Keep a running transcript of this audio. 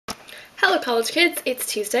Hello college kids, it's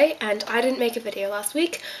Tuesday and I didn't make a video last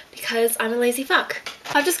week because I'm a lazy fuck.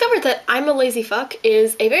 I've discovered that I'm a lazy fuck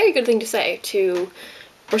is a very good thing to say to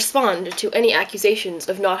respond to any accusations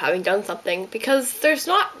of not having done something because there's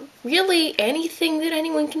not really anything that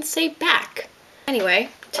anyone can say back. Anyway,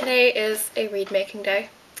 today is a read making day,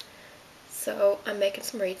 so I'm making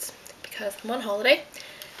some reads because I'm on holiday,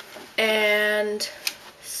 and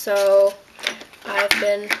so I've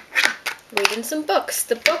been reading some books.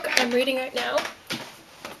 The book I'm reading right now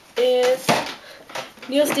is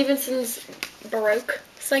Neal Stephenson's Baroque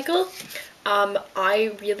Cycle.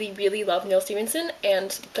 I really love Neal Stephenson,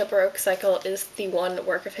 and the Baroque Cycle is the one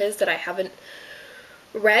work of his that I haven't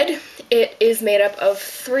read. It is made up of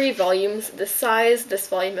 3 volumes this size. This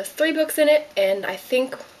volume has 3 books in it, and I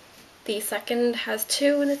think the second has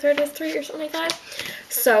 2 and the third has 3 or something like that.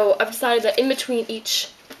 So I've decided that in between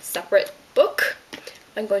each separate book,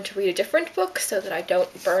 I'm going to read a different book so that I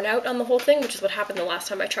don't burn out on the whole thing, which is what happened the last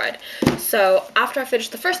time I tried. So after I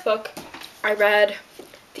finished the first book, I read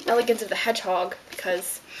The Elegance of the Hedgehog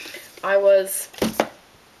because I was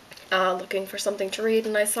looking for something to read,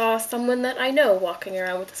 and I saw someone that I know walking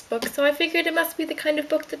around with this book, so I figured it must be the kind of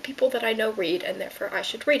book that people that I know read, and therefore I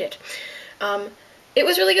should read it. It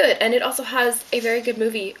was really good, and it also has a very good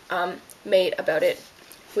movie made about it,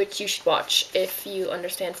 which you should watch if you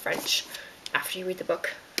understand French after you read the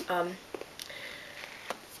book.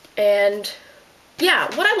 And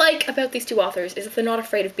yeah, what I like about these 2 authors is that they're not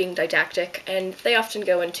afraid of being didactic, and they often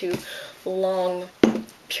go into long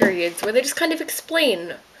periods where they just kind of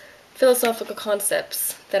explain philosophical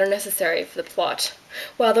concepts that are necessary for the plot.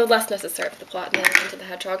 Well, they're less necessary for the plot in The Elegance of the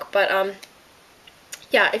Hedgehog, but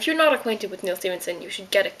yeah, if you're not acquainted with Neal Stephenson, you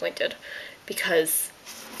should get acquainted because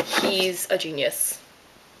he's a genius.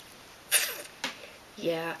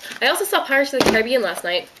 Yeah. I also saw Pirates of the Caribbean last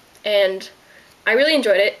night, and I really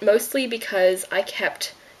enjoyed it, mostly because I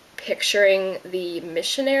kept picturing the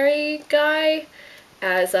missionary guy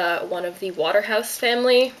as one of the Waterhouse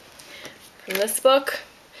family from this book,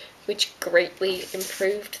 which greatly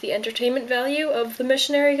improved the entertainment value of the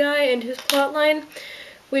missionary guy and his plotline,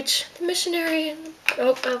 which the missionary,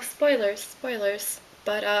 spoilers,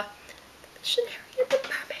 but the missionary and the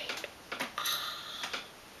mermaid.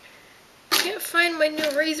 Can't find my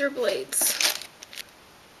new razor blades.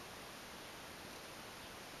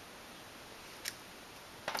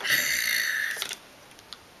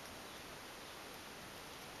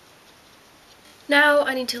 Now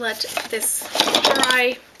I need to let this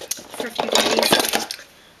dry for a few days,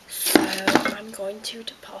 so I'm going to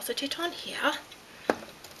deposit it on here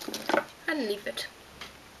and leave it.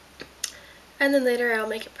 And then later I'll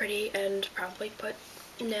make it pretty and probably put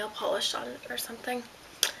nail polish on it or something.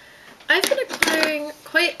 I've been acquiring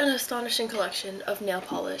quite an astonishing collection of nail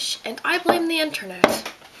polish, and I blame the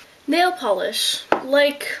internet. Nail polish,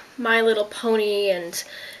 like My Little Pony and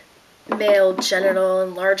male genital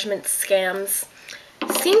enlargement scams,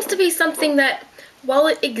 seems to be something that, while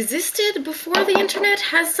it existed before the internet,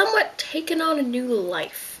 has somewhat taken on a new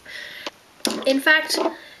life. In fact,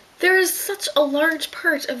 there is such a large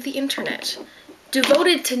part of the internet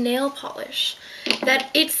devoted to nail polish that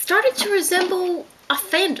it started to resemble a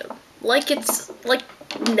fandom. Like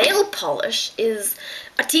nail polish is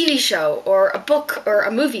a TV show or a book or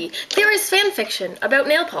a movie. There is fan fiction about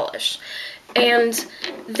nail polish, and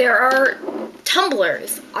there are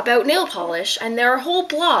Tumblrs about nail polish, and there are whole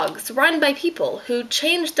blogs run by people who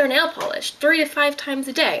change their nail polish 3 to 5 times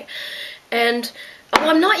a day. And although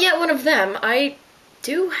I'm not yet one of them, I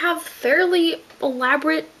do have fairly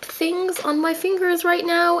elaborate things on my fingers right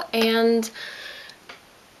now, and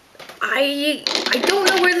I don't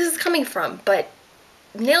know where this is coming from, but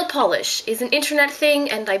nail polish is an internet thing,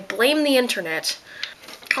 and I blame the internet.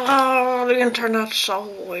 Oh, the internet's so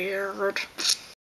weird.